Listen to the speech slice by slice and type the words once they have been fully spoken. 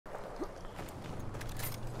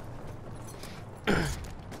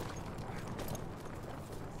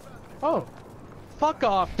Oh, fuck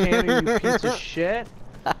off, Tanner, you piece of shit.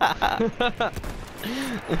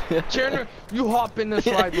 Tanner, you hop in this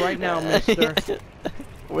ride right now, mister.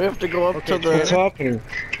 We have to go up to the... What's happening?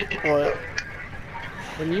 What?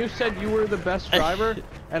 When you said you were the best driver,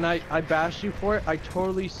 and I bashed you for it, I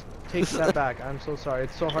totally take that back. I'm so sorry.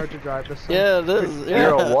 It's so hard to drive this thing. Yeah, it is. Yeah.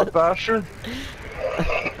 You're a what basher?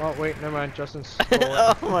 Oh, wait, never mind. Justin's stole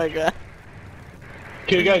it. Oh my god.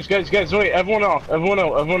 Okay, guys, wait, everyone out.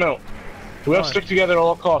 We gotta stick together at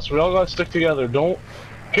all costs. We all gotta stick together. Don't.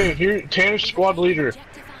 Okay, here, Tanner's squad leader.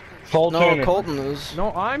 Follow No, Tanner. Colton is.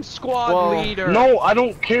 No, I'm squad Well, leader. No, I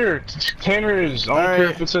don't care. Tanner is. I don't care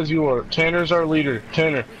Alright. if it says you are. Tanner's our leader.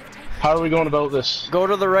 Tanner, how are we going about this? Go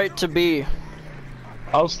to the right to B.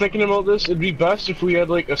 I was thinking about this. It'd be best if we had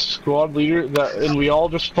like a squad leader and we all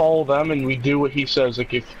just follow them and we do what he says.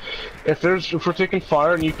 Like if we're taking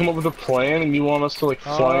fire and you come up with a plan and you want us to like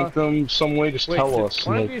flank them some way, just Wait, tell us.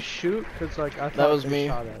 One Like, of you shoot? Cause like I thought That was they me.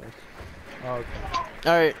 shot at us. Oh, okay.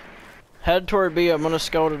 Alright. Head toward B. I'm gonna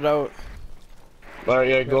scout it out. Alright,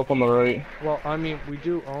 yeah, go up on the right. Well, I mean, we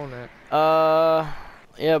do own it.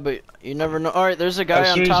 Yeah, but you never know. Alright, there's a guy As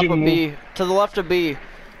on soon as top you of move- B. To the left of B.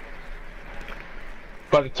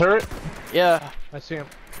 By the turret? Yeah. I see him.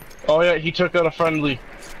 Oh yeah, he took out a friendly.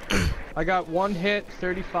 I got one hit,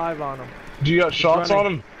 35 on him. Do you got shots on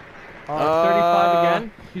running. him? 35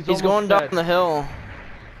 again. He's He's almost going down dead. the hill.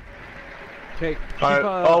 Okay. Alright.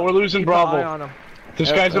 Oh, we're losing keep an eye Bravo. on him. This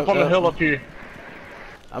Yep, guy's yep, up on the yep. hill up here.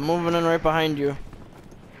 I'm moving in right behind you.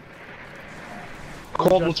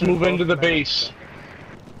 Cold, let's move into the base.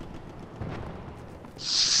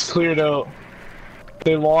 Cleared out.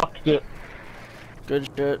 They locked it. Good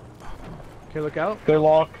shit. Okay, look out. They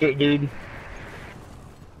locked it, dude.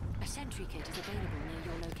 A sentry kit is available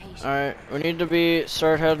near your location. Alright, we need to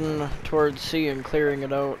start heading towards C and clearing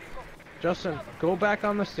it out. Justin, go back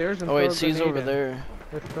on the stairs and Oh throw wait, a C's grenade over in. there.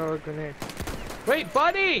 Let's throw a grenade. Wait,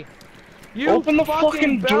 buddy! You Open the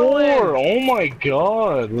fucking bellend! door! Oh my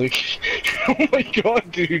god! Like, oh my god,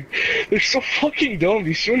 dude. They're so fucking dumb.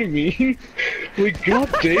 You see what I mean? Like, god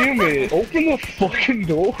damn it. Open the fucking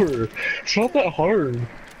door. It's not that hard.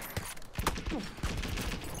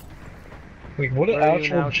 Like, what an Where are you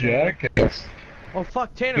actual now, Tanner? jackass. Oh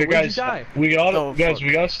fuck, Tanner, Yeah, where'd guys, you die? we gotta, Oh, guys, fuck.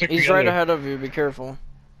 we gotta stick He's together. right ahead of you, be careful.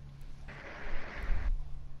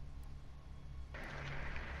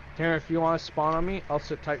 Tanner, if you want to spawn on me, I'll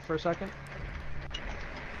sit tight for a second.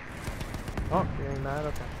 Oh, you're ain't mad?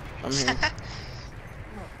 Okay. I'm here.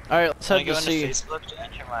 Alright, let's head to When I go C. into Facebook to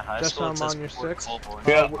enter my high Just school, I'm it says on your Port six. Colborne.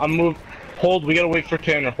 Yeah, I'm move. Hold, we gotta wait for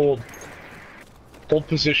Tanner. Hold. Hold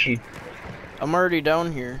position. I'm already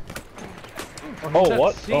down here. he's Oh, at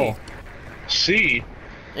what? C. Oh. C?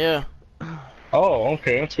 Yeah. Oh,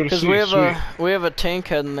 okay, let's go to Because C. we have a tank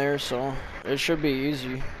heading there, so it should be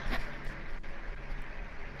easy.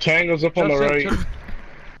 Tango's up on the Justin, right. to-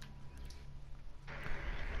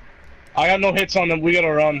 I got no hits on them. We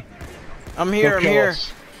gotta run. I'm here, They'll I'm kill here.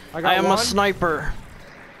 us. I got I am one. a sniper.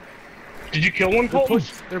 Did you kill one, They're, Colton?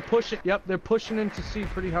 they're pushing. Yep, they're pushing into C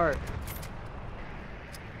pretty hard.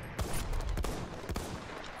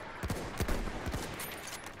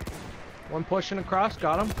 One pushing across,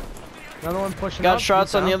 got him. Another one pushing up. Got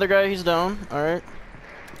shots he's on the down. other guy, he's down. Alright.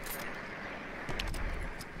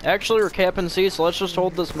 Actually, we're capping C, so let's just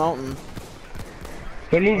hold this mountain.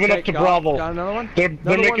 They're moving Okay, up to got Bravo. another one. They're Another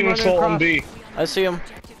one making an running assault on across. B. I see him.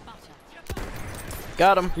 Objective butter.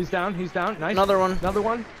 Got him. He's down. Nice. Another one. Another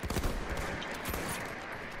one.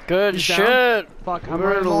 Good He's shit. down. Fuck, I'm We're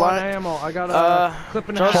running the low on line- ammo. I got a clip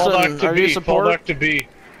and a half. Justin, Fall back to are B. you Fall support? back to B.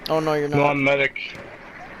 Oh no, you're No, not. I'm medic.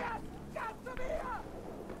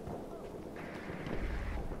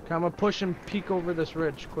 Okay, I'm gonna push and peek over this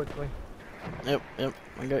ridge quickly. Yep,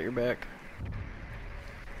 I got your back.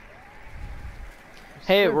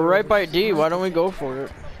 Hey, we're right by D. Why don't we go for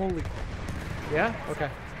it? Holy. Yeah. Okay.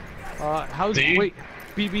 How's D? wait?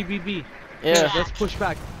 B. Yeah. Let's push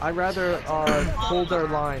back. I'd rather hold our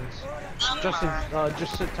lines. Justin,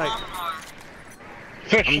 just sit tight.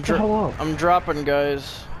 Fish, what the hell up? I'm dropping,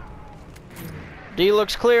 guys. D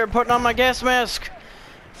looks clear. Putting on my gas mask.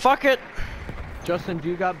 Fuck it. Justin, do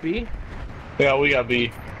you got B? Yeah, we got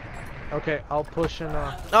B. Okay, I'll push and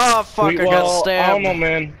Oh fuck! I got I stabbed. don't know,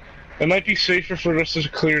 man. It might be safer for us to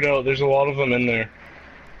clear it out. There's a lot of them in there.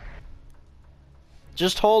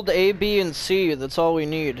 Just hold A, B, and C. That's all we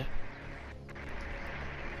need.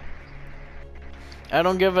 I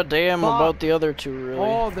don't give a damn Fuck. about the other two, really.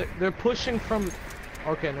 oh, they're pushing from.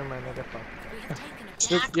 Okay, never mind. I got fucked. We have taken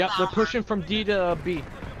They're, objective yep, they're butter. pushing from D to B.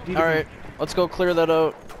 D to All right, let's go clear that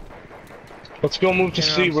out. Let's go move to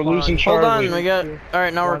Tanner, C. I'm We're losing spawning. Hold Charlie. on, we got.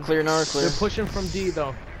 Alright, now we're One. clear, now we're clear. They're pushing from D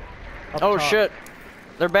though. Up Oh top. shit.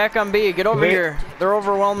 They're back on B. Get over They- here. They're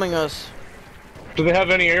overwhelming us. Do they have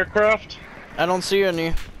any aircraft? I don't see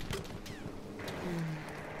any.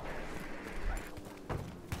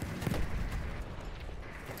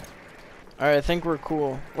 Alright, I think we're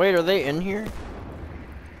cool. Wait, are they in here?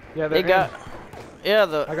 Yeah, They they're got. in.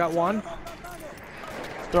 Yeah, I got one.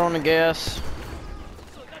 throwing the gas.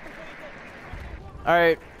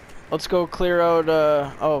 Alright, let's go clear out,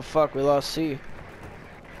 oh fuck, we lost C.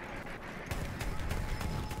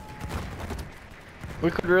 We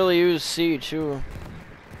could really use C too.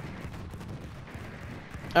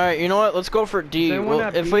 Alright, you know what? Let's go for D. Does anyone Well,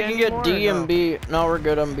 have if B we can get anymore D or and no? B, no, we're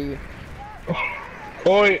good on B.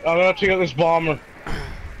 Oh wait, I'm gonna have to get this bomber.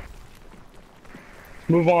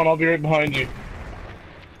 Move on, I'll be right behind you.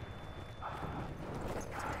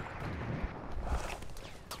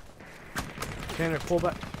 Tanner, pull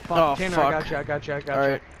back. Fuck, Oh, Tanner, fuck. I got you. I got you. I got you.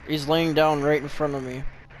 Alright, he's laying down right in front of me.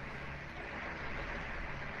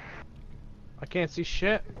 I can't see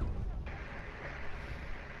shit.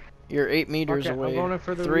 You're 8 meters Okay, I'm away. going in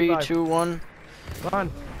for the 3, revive. 2, 1.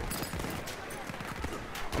 Run,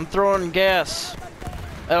 I'm throwing gas.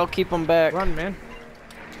 That'll keep him back. run, man.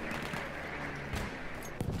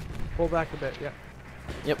 Pull back a bit. Yeah.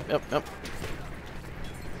 Yep.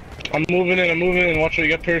 I'm moving in. Watch out, you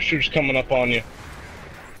got parachutes coming up on you.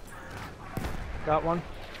 Got one.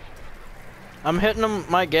 I'm hitting him.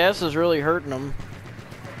 My gas is really hurting him.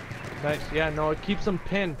 Nice. Yeah. No, it keeps them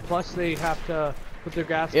pinned. Plus, they have to put their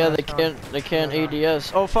gas. Yeah, mask they on. can't Yeah.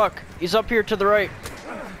 ADS. Oh fuck, he's up here to the right.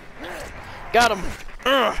 Got him.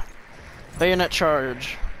 Ugh. Bayonet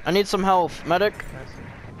charge. I need some health. Medic. Nice.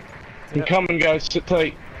 I'm Yep. coming, guys. Sit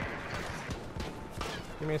tight.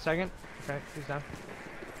 Give me a second. Okay, he's down.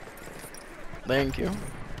 Thank you.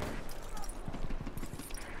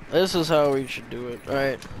 This is how we should do it.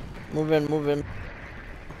 Alright. Move in.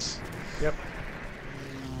 Yep.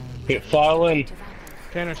 Get file in.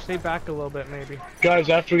 Tanner, stay back a little bit, maybe. Guys,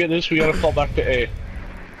 after we get this, we gotta fall back to A.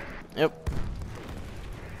 Yep.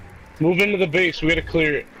 Move into the base, we gotta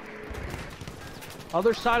clear it.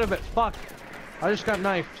 Other side of it. Fuck. I just got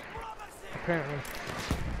knifed. Apparently.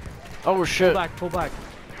 Oh Pull shit. back. Pull back.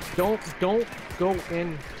 Don't go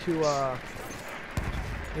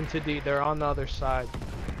into D. They're on the other side.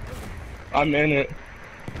 I'm in it.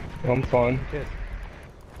 I'm fine. Good.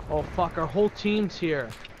 Oh fuck, our whole team's here.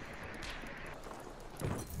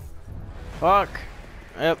 Fuck.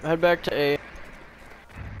 Yep, head back to A.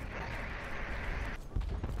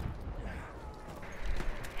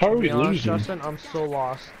 How are To we be honest, losing? Justin, I'm so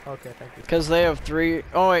lost. Okay, thank you. Cause they have 3.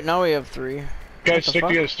 Oh wait, now we have 3. Guys, the stick fuck?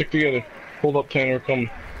 together, stick together. Hold up, Tanner, we're coming.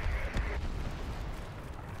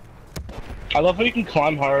 I love how you can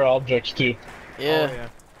climb higher objects, too. Yeah. Oh,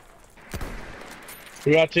 yeah.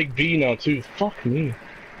 We gotta take B now, too. Fuck me.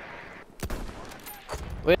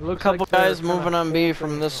 We have a Looks couple like they're guys kinda moving on B full from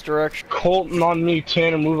thing, this so. direction. Colton on me,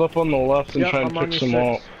 Tanner, move up on the left and Yep, try and I'm on pick your some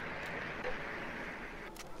out. 6.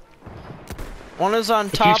 One is on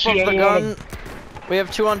you top of see the anyone- gun. We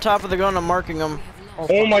have 2 on top of the gun. I'm marking them. Oh,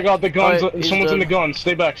 Oh my god, the guns! Alright, he's Someone's in the dead. gun.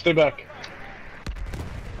 Stay back, stay back.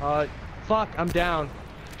 Fuck, I'm down.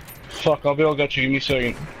 Fuck, I'll be able to get you. Give me a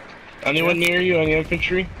second. Anyone near you? Any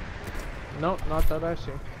infantry? No, not that I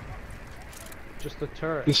see. Just the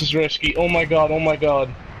turret. This is risky. Oh my god, oh my god.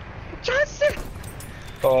 Justin!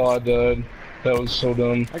 Oh, I died. That was so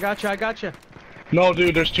dumb. I got you. No,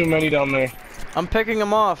 dude, there's too many down there. I'm picking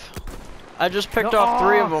them off. I just picked No, off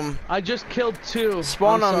 3 aw, of them. I just killed 2.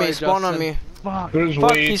 Spawn I'm on me, sorry, spawn on Justin. me. Fuck. There's Fuck,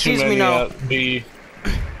 way he too sees me many now. at B.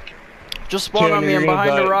 Just spawn on Tanner, me. I'm you're gonna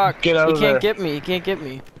behind a die. rock. Get out He of can't there. get me. He can't get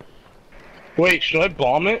me. Wait, should I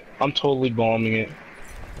bomb it? I'm totally bombing it.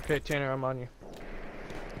 Okay, Tanner, I'm on you.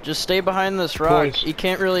 Just stay behind this rock. Boys. He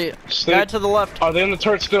can't really. Stay- Guy to the left. Are they in the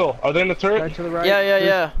turret still? Are they in the Guy turret? to the right. Yeah,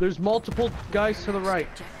 yeah. There's multiple guys to the right.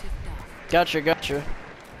 Objective Duff. Gotcha.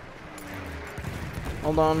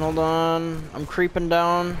 Hold on. I'm creeping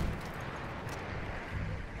down.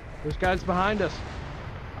 There's guys behind us.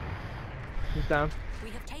 He's down. We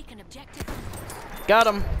have taken objective. Got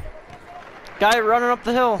him. Guy running up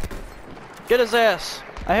the hill. Get his ass.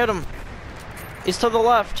 I hit him. He's to the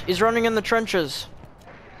left. He's running in the trenches.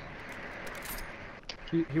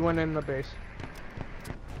 He went in the base.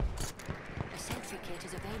 A sentry kit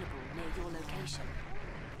is available near your location.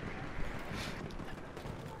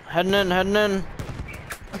 Heading in.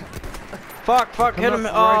 Fuck, Come hit up him. the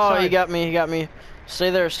right Oh, he side. got me. Stay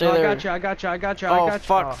there. No, I got you. Oh,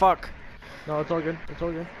 fuck. No, it's all good.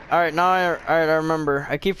 Alright, now I remember.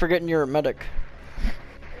 I keep forgetting you're a medic.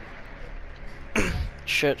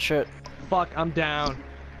 Shit. fuck, I'm down.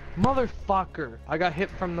 Motherfucker. I got hit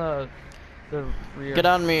from the rear. Get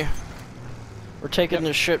on me. We're taking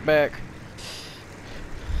this shit back.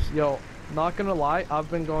 Yo, not gonna lie, I've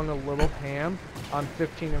been going a little ham. I'm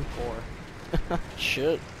 15 and 4.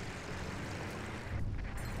 Shit.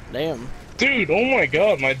 Damn. Dude, oh my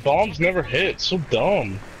god, my bombs never hit. So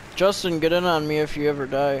dumb. Justin, get in on me if you ever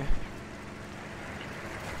die.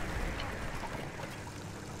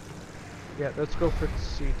 Yeah, let's go for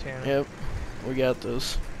C, Tanner. Yep. We got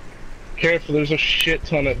this. Careful, there's a shit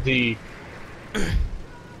ton at D.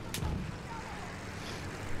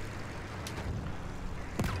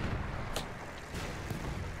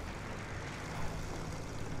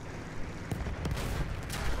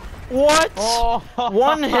 What? Oh,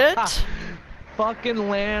 One hit? Fucking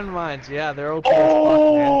landmines. Yeah, they're okay. As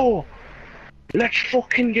fuck, man. Oh! Let's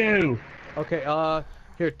fucking go. Okay,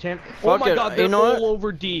 here, oh Fuck my it, god, they're you know all what?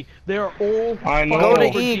 over D. They're all I know. Go to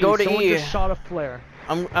over E, D. go to Someone E. just shot a flare.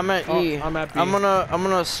 I'm at Oh, E. I'm at B. I'm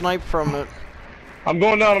gonna snipe from it. I'm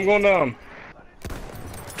going down, I'm going down.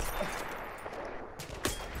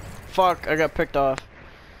 Fuck, I got picked off.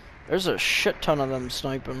 There's a shit ton of them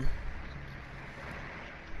sniping.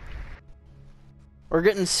 We're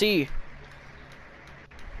getting C.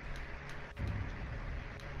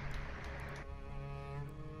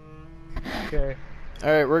 Okay.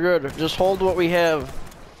 Alright, we're good. Just hold what we have.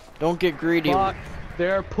 Don't get greedy. Fuck,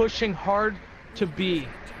 they're pushing hard to B.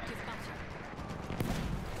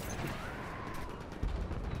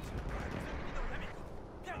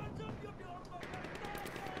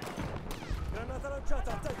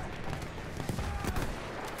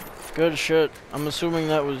 Good shit. I'm assuming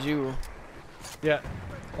that was you. Yeah,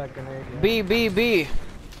 that grenade. Yeah. B, B, B.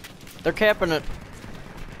 They're capping it.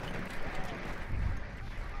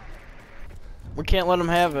 We can't let them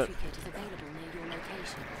have it. Sentry kit is available near your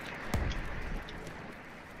location.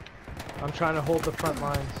 I'm trying to hold the front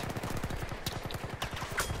lines.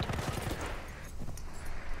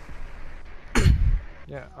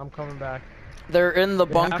 Yeah, I'm coming back. They're in the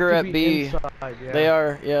They have bunker to at be B. inside, yeah. They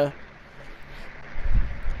are, yeah.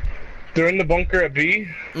 They're in the bunker at B.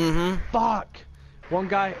 Mm-hmm. Fuck! One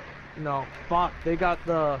guy, no, fuck, they got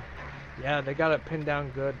the, yeah, they got it pinned down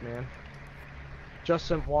good, man.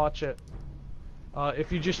 Justin, watch it.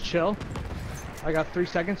 If you just chill, I got 3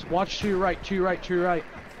 seconds. Watch to your right, to your right, to your right.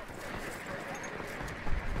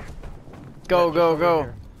 Go, Yeah, go, just over go.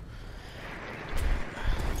 here.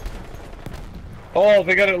 Oh,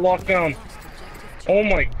 they got it locked down. Lost objective Oh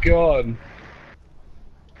my god.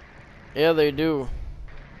 Yeah, they do.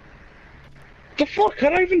 The fuck?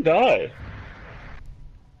 How'd I even die?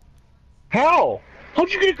 How? How'd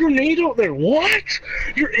you get a grenade out there? What?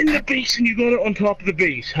 You're in the base and you got it on top of the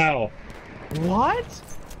base. How? What?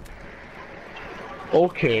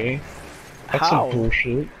 Okay. That's How? some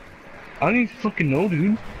bullshit. I don't even fucking know,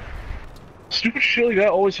 dude. Stupid shit like that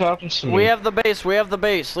always happens to me. We have the base, we have the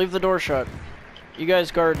base. Leave the door shut. You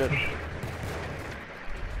guys guard it.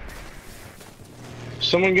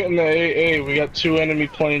 Someone get in the AA. We got 2 enemy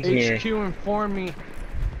planes in here. HQ inform me.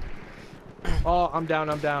 Oh, I'm down,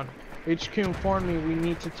 I'm down. HQ inform me we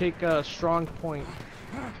need to take a strong point.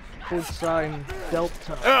 Full sign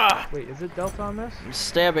Delta. Ah! Wait, is it Delta on this? I'm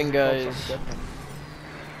stabbing Oh, guys. something different.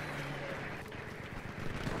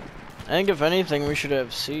 I think if anything, we should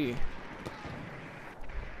have C.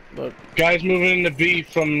 But Guys moving into B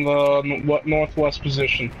from the northwest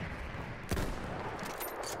position.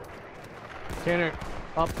 Tanner,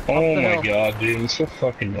 up Oh the my hill. god, dude, I'm so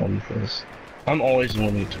fucking done with this. I'm always the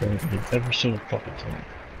one who turns it every single fucking time.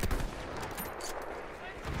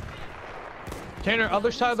 Tanner,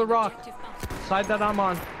 other side of the rock. objective button. Side that I'm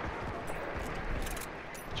on.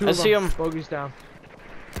 Two I of see them. 'em. Bogey's down.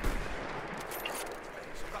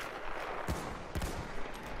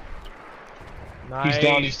 Nice. He's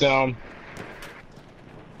down, he's down.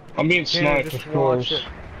 I'm being Tanner, sniped, just of course. watch it.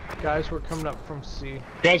 Guys, we're coming up from C.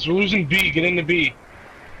 Guys, we're losing B, get into B.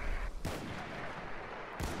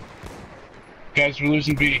 Guys, we're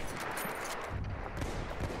losing B.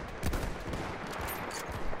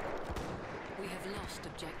 We have lost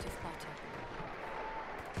objective butter.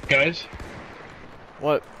 Guys,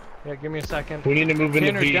 what? Yeah, give me a second. we need to move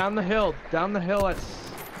into Tanner, B. down the hill at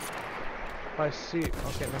by C.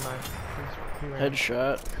 Okay, never mind. He ran.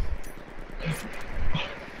 Headshot.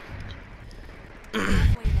 Halfway there.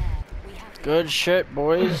 We have to Good shit,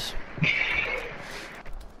 boys.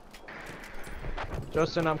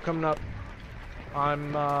 Justin, I'm coming up.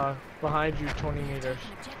 I'm behind you 20 meters.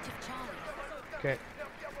 take objective Charlie. Okay.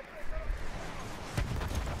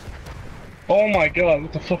 Oh my god,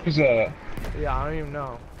 what the fuck is that? Yeah, I don't even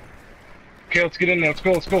know. Okay, let's get in there.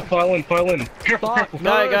 Let's go. File in. Careful, Fuck. careful.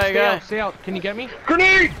 No, Guy, stay guy. out, stay out. Can you get me?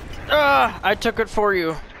 Grenade! Ah, I took it for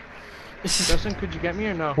you. Justin, could you get me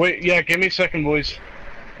or no? Wait, yeah, give me a second, boys.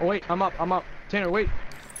 Oh wait, I'm up. Tanner, wait.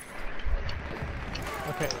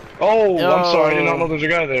 Okay. Oh, I'm sorry. I did Yo. not know there's a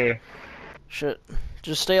guy there. Shit.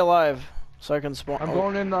 Just stay alive so I can spawn. I'm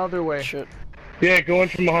going in the other way. Shit. Yeah, go in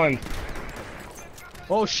from behind.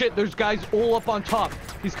 Oh shit, there's guys all up on top.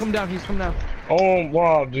 He's come down. Oh,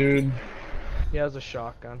 wow, dude. He has a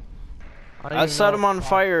shotgun. don't I even set know him on what-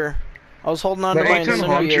 fire. I was holding on That to my A10 Hunter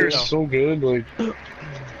incendiary. is so good, like...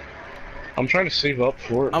 I'm trying to save up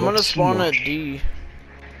for it. I'm but gonna it's too spawn at much. D.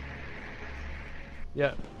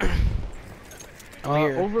 Yeah. I'm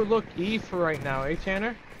here. Overlook E for right now, eh,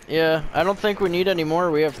 Tanner? Yeah, I don't think we need any more.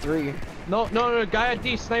 We have 3. No, guy at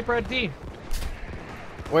D, sniper at D.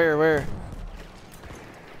 Where?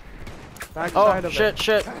 Back Oh, side of shit. it.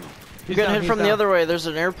 You're He's getting down, hit he's from the down. other way. There's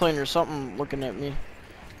an airplane or something looking at me.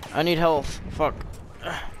 I need health. Fuck.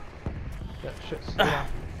 Yeah, shit, stay down.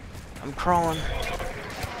 I'm crawling.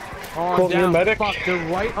 Oh, Call I'm your down. medic. Fuck, they're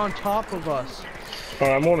right on top of us.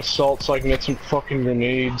 Alright, I'm on assault so I can get some fucking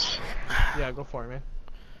grenades. Yeah, go for it, man.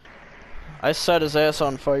 I set his ass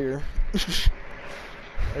on fire.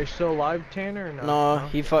 Are you still alive, Tanner, or no?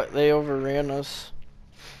 No, they overran us.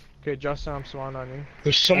 Okay, Justin, I'm spawning on you.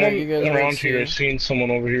 There's someone you guys around wait, here. see. I've seen someone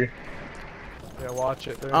over here. Yeah, watch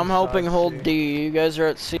it. They're I'm helping inside hold C. D. You guys are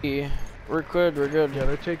at C. We're good. Yeah,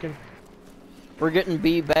 they're taking... We're getting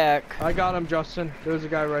B back. I got him, Justin. There's a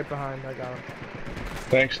guy right behind. I got him.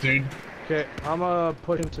 Thanks, dude. Okay, I'm gonna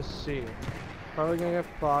push him to C. Probably gonna get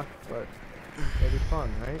fucked, but it'll be fun,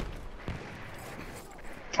 right?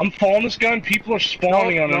 I'm following this guy and people are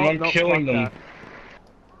spawning on him. I'm killing fuck them. that.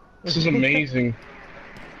 This is amazing.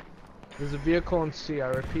 There's a vehicle in C. I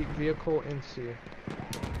repeat, vehicle in C.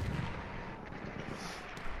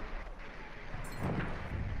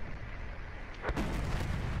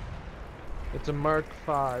 It's a Mark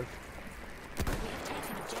 5. We have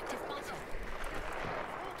taken objective butter.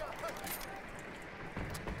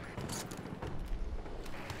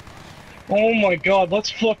 Oh my god, let's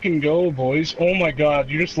fucking go, boys. Oh my god,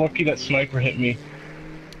 you're just lucky that sniper hit me.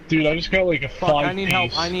 Dude, I just got like a Fuck, 5 I need piece.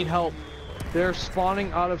 help. I need help. They're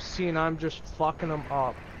spawning out of C and I'm just fucking them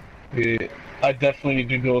up. Yeah, I definitely need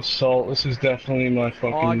to go assault. This is definitely my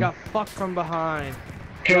fucking... Oh, I got fucked from behind.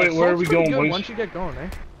 Okay, wait, where are we Assault's pretty going, good boys? Once you get going, eh?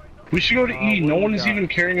 We should go to E. what No do one we is got? even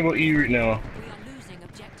caring about E right now. We are losing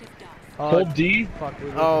objective Duff. Hold D. Fuck,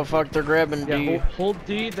 we're Oh losing. fuck, they're grabbing Yeah, D. hold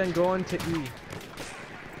D, then go into E.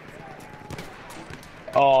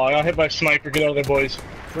 Oh, I got hit by a sniper. Get out of there, boys.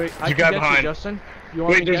 Wait, I a can guy get behind. you, Justin. You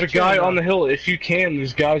want me Wait, to there's a get you or guy no? on the hill. If you can,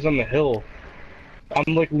 there's guys on the hill.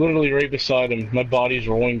 I'm like literally right beside him. My body's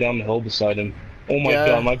rolling down the hill beside him. Oh my Yeah.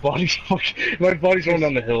 god, my body's rolling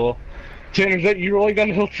down the hill. Tanner, is that you rolling down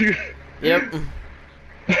the hill too? Yep.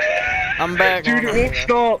 I'm back. Dude, it won't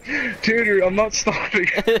stop. Tanner, I'm not stopping.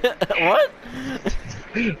 What?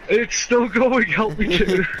 It's still going. Help me,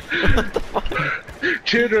 Tanner.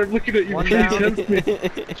 Tanner, I'm looking at you. One Please down. help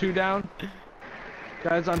me. 2 down.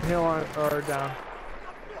 Guys on hill are down.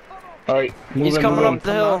 Alright, move He's in, coming move in. up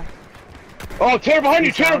the hill. Oh, Tanner behind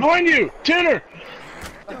you! He's Tanner down. behind you! Tanner!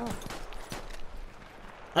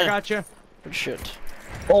 I got you. Good shit.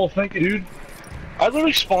 Oh, thank you, dude. I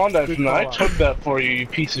literally spawned that Good from that. I call out. took that for you, you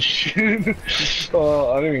piece of shit. I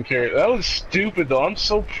didn't even care. That was stupid, though. I'm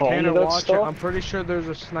so prone Tanner, to that watch it. stuff. I'm pretty sure there's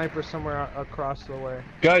a sniper somewhere across the way.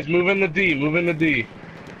 Guys, move in the D. Move in the D.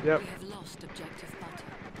 Yep. We have lost objective butter.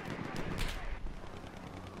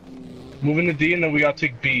 Move in the D, and then we gotta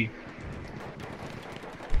take B.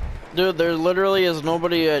 Dude, there literally is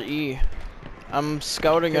nobody at E. I'm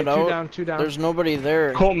scouting Okay, it out. 2 down, 2 down. There's nobody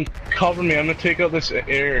there. Colton, cover me. I'm gonna take out this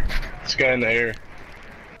air. This guy in the air.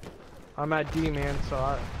 I'm at D, man, so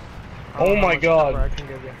I Oh don't know how my much God. cover I can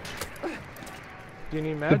give you. Do you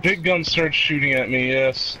need meds? The big gun starts shooting at me,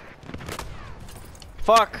 yes.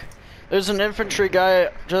 Fuck. There's an infantry guy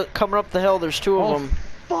just coming up the hill. There's 2 of Oh, them.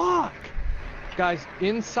 fuck! Guys,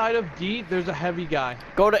 inside of D, there's a heavy guy.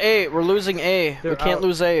 Go to A. We're losing A. They're we can't out.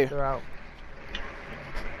 lose A. They're out.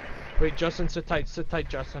 Wait, Justin, sit tight,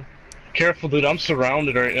 Justin. Careful, dude. I'm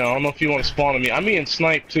surrounded right now. I don't know if you want to spawn on me. I'm being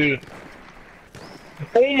sniped, too.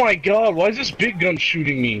 Oh my god, why is this big gun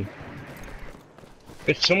shooting me?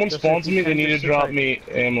 If someone Just spawns if me, you they can, need to just sit drop tight. me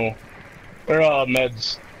ammo. Or,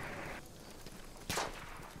 meds.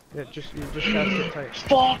 Yeah, you just gotta sit tight.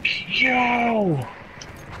 Fuck you!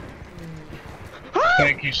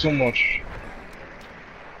 Thank you so much.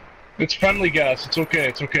 It's friendly gas, it's okay,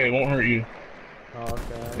 it won't hurt you.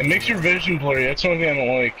 Okay. It makes your vision blurry, that's the only thing I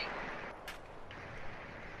don't like.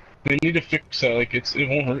 They need to fix that. Like it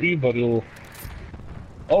won't hurt you, but it'll.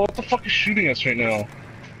 Oh, what the fuck is shooting us right now?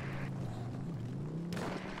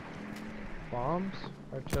 Bombs?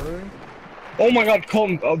 Artillery? Oh my god,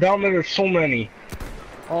 Colton, down there's so many.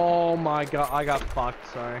 Oh my god, I got fucked,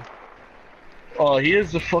 sorry. Oh, he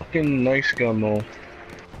is the fucking nice gun though.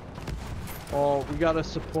 Oh, we got a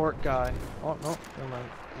support guy. Oh, no, never mind.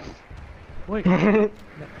 Wait,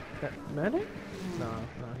 medic? No,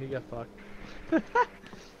 he got fucked.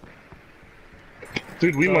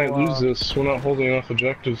 Dude, we So, might lose this. We're not holding enough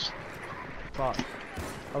objectives. Fuck.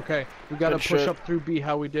 Okay, we gotta Good push shit. up through B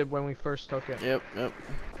how we did when we first took it. Yep, yep.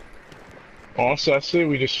 Honestly, I say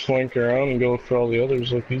we just flank around and go for all the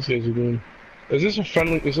others like these guys are doing. Is this a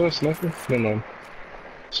friendly? Is that a sniper? No, no.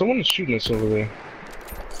 Someone is shooting us over there.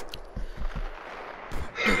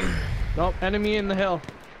 Nope, enemy in the hill.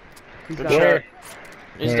 He's Good down. Where?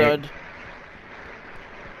 He's Alright. dead.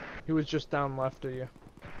 He was just down left of you.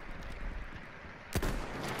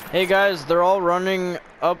 Hey guys, they're all running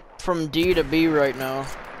up from D to B right now.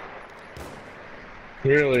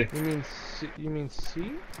 Really? You mean C? You mean C?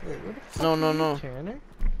 Wait, where the fuck No, are no, you, no. Tanner?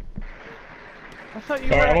 I thought you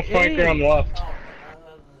were Alright, I'm at gonna flank A. around left.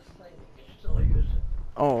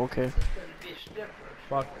 Oh, okay.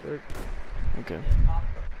 Fuck. Okay.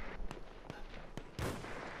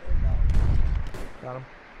 Got him.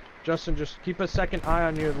 Justin, just keep a second eye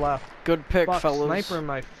on your left. Good pick, Fuck, fellas. sniper in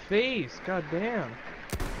my face. God damn.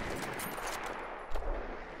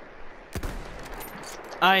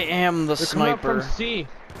 I am the They're coming up sniper. from C.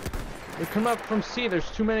 They're coming up from C. There's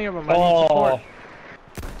too many of them. I need Oh. support.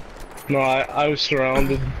 No, I was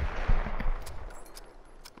surrounded.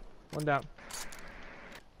 One down.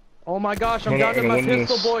 Oh my gosh, I'm We're down not to my gonna win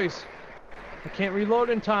pistol, this. boys. I can't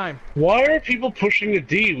reload in time. Why are people pushing the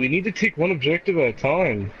D? We need to take one objective at a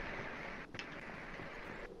time.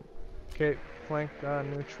 Okay, flank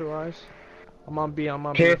neutralize. I'm on B. I'm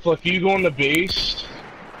on B. Careful, if you go on the base.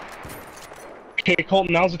 Okay,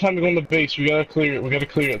 Colton, now's the time to go on the base. We gotta clear it. We gotta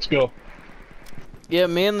clear it. Let's go. Yeah,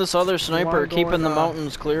 me and this other sniper are go keeping in, the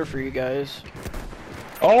mountains clear for you guys.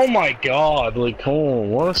 Oh my god, like, oh,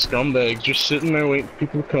 what a scumbag. Just sitting there waiting for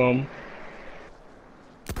people to come.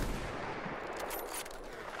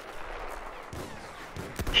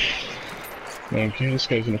 Man, okay, this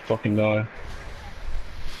guy's gonna fucking die.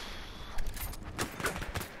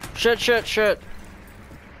 Shit, shit, shit.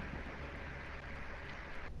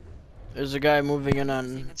 There's a guy moving in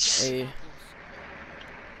on A.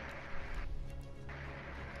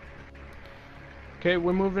 Okay,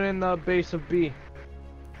 we're moving in the base of B.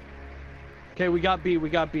 Okay, we got B. We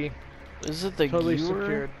got B. Is it the Totally Gewer?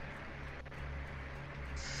 secured.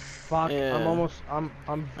 Fuck, Yeah. I'm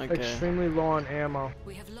Okay. extremely low on ammo.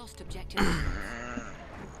 We have lost objective.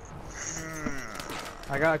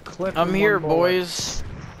 I got a clip. I'm and here, one bullet. boys.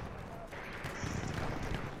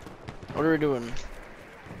 What are we doing?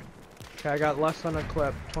 Okay, I got less than a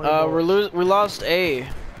clip. 20 We lost A.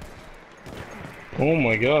 Oh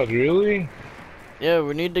my god, really? Yeah,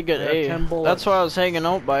 we need to get Yeah, A. 10 bullets. That's why I was hanging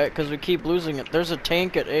out by it, because we keep losing it. There's a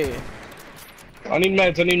tank at A. I need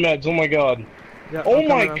meds, oh my god. Yeah, Oh I'm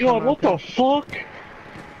my coming, I'm god, coming, what I'm the fuck?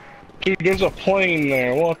 Dude, there's a plane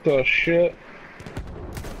there, what the shit?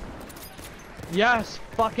 Yes,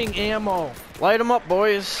 fucking ammo. Light them up,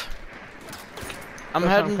 boys. I'm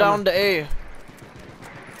Yes, heading I'm down to A.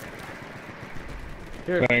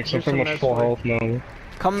 Here, Thanks, I'm here's pretty some much meds full for you. health now.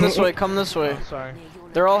 Come this way, come this way. Oh, sorry. Near your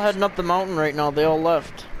They're all heading up the mountain right now. They all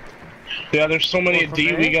left. Yeah, there's so many Oh, at from D,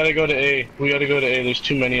 A? we gotta go to A. We gotta go to A, there's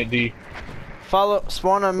too many at D. Follow,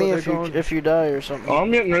 spawn on me Where if they you going? if you die or something. I'm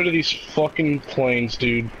getting rid of these fucking planes,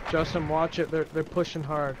 dude. Justin, watch it. They're pushing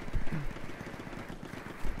hard.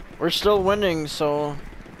 We're still winning, so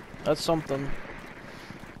that's something.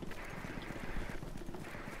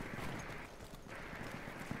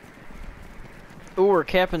 Ooh, we're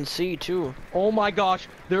capping C too. Oh my gosh,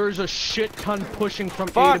 there is a shit ton pushing from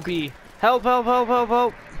A Fuck. to B. Help! Help! Help! Help!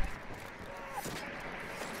 Help!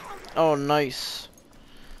 Oh, nice.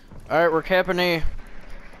 All right, we're capping A.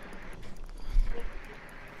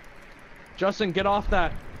 Justin, get off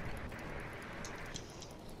that.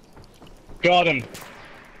 Got him.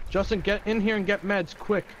 Justin, get in here and get meds,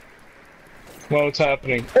 quick. Well, what's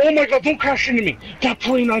happening? Oh my god, don't crash into me! That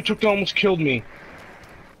plane I took down almost killed me.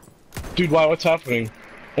 Dude, wow, what's happening?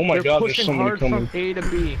 Oh my They're god, there's pushing so many hard coming. from A to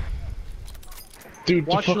B. Dude,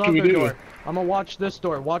 what Watch the the fuck do we other do? door. I'm gonna watch this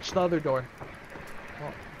door. Watch the other door.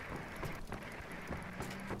 Oh.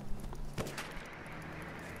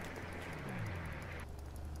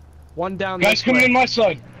 One down Guys this coming way. in my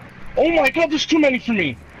side. Oh my god, there's too many for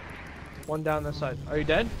me. One down this side. Are you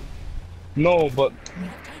dead? No, but We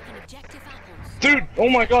have taken objective apples. Dude, oh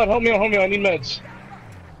my god, help me out, I need meds.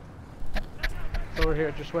 It's over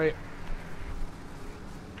here, just wait.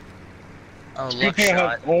 Oh, Excuse look me,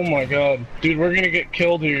 shot. oh my god. Dude, we're gonna get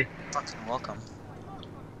killed here. Fucking welcome.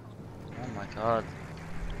 Oh my god.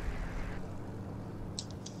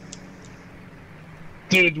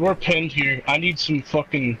 Dude, we're pinned here. I need some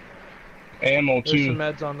fucking ammo There's some too.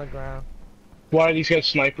 meds on the ground. Why are these guys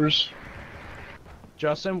snipers?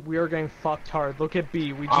 Justin, we are getting fucked hard. Look at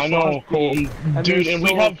B. We just I know, lost B. Colton. And Dude, there's and we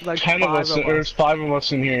still, have like, 10 of five us, there's 5 of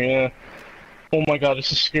us in here, yeah. Oh my god,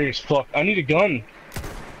 this is scary as fuck. I need a gun.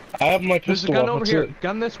 I have my There's a pistol gun up, over that's here. it.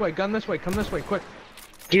 Gun this way, come this way, quick.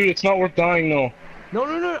 Dude, it's not worth dying though.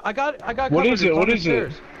 No, I got What covered. is it? It's What on the is it?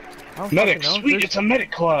 stairs. I don't Medic, fucking know. sweet, There's- it's a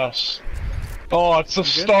medic class. Oh, it's the You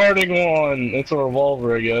good? starting one. It's a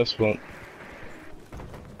revolver, I guess, but...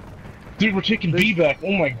 Dude, we're taking B back,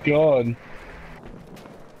 oh my god.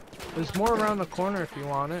 There's more around the corner if you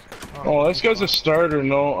want it. Oh, this guy's a starter,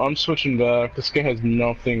 no, I'm switching back. This guy has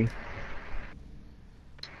nothing.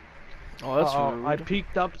 Oh, that's rude. I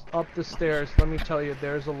peeked up the stairs. Let me tell you,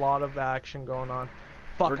 there's a lot of action going on.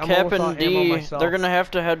 Fuck, We're I'm almost capping out of ammo D. myself. They're gonna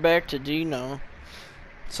have to head back to D now.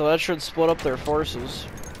 So that should split up their forces.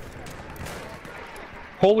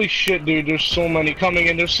 Holy shit, dude, there's so many coming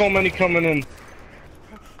in, there's so many coming in.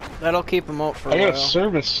 That'll keep them out for a I got a while.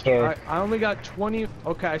 service star. I only got 20.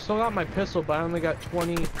 Okay, I still got my pistol, but I only got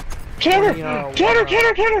 20. Tanner! 20,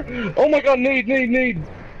 Tanner! Oh my god, nade!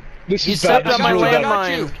 This He is stepped bad, on this my is really bad.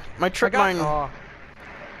 landmine. My trip mine.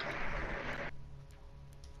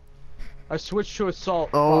 I switched to assault.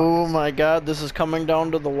 Oh my god, this is coming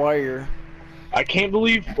down to the wire. I can't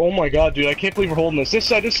believe, oh my god, dude, I can't believe we're holding this. This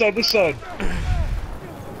side.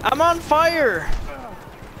 I'm on fire!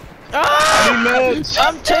 I Ah! need meds.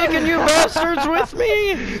 I'm taking you bastards with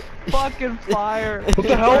me! Fucking fire. What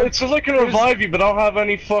the hell? It says I can revive you, but I don't have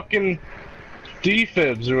any fucking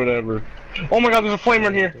defibs or whatever. Oh my god, there's a flamer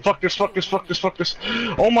in here. Fuck this.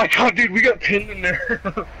 Oh my god, dude, we got pinned in there.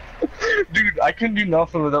 Dude, I couldn't do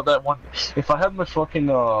nothing without that one. If I had my fucking,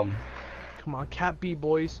 Come on, Cat B,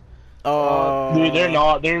 boys. Dude, they're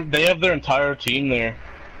not. They have their entire team there.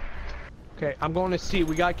 Okay, I'm going to C.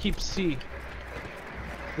 We gotta keep C.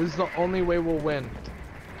 This is the only way we'll win.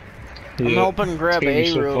 I'm helping grab It's gonna be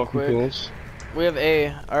A so real fucking quick. close. We have A.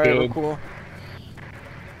 Alright, we're Good. cool.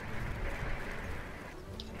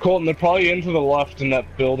 Colton, they're probably into the left in that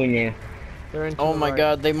building there. They're into Oh the my right.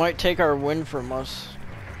 god, they might take our win from us.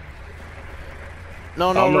 No,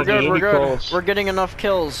 Oh, no, we're good, dude, we're it'll be good. close. We're getting enough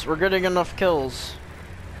kills.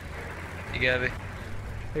 You Gabby.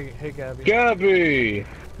 Hey, Gabby. Gabby!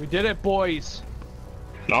 We did it, boys.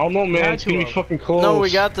 No, man, Had it's to gonna be have. fucking close. No, we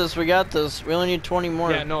got this. We only need 20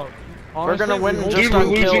 more. Yeah, no. We're gonna Honestly, win we hold- just Dude, we're on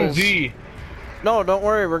losing kills. D. No, don't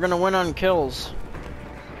worry. We're gonna win on kills.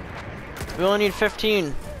 We only need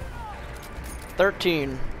 15.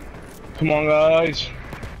 13. Come on, guys.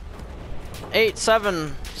 8,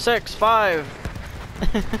 7, 6, 5.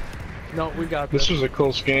 No, we got This this. was a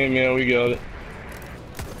close game, yeah, we got it.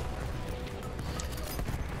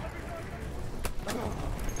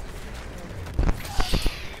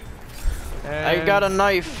 I And got a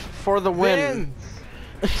knife for the win.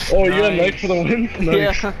 wins. Oh, you got a Nice. knife for the win?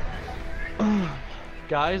 Nice. Yeah.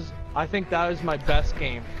 Guys, I think that is my best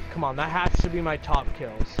game. Come on, that has to be my top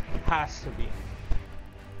kills. Has to be.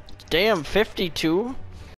 Damn, 52?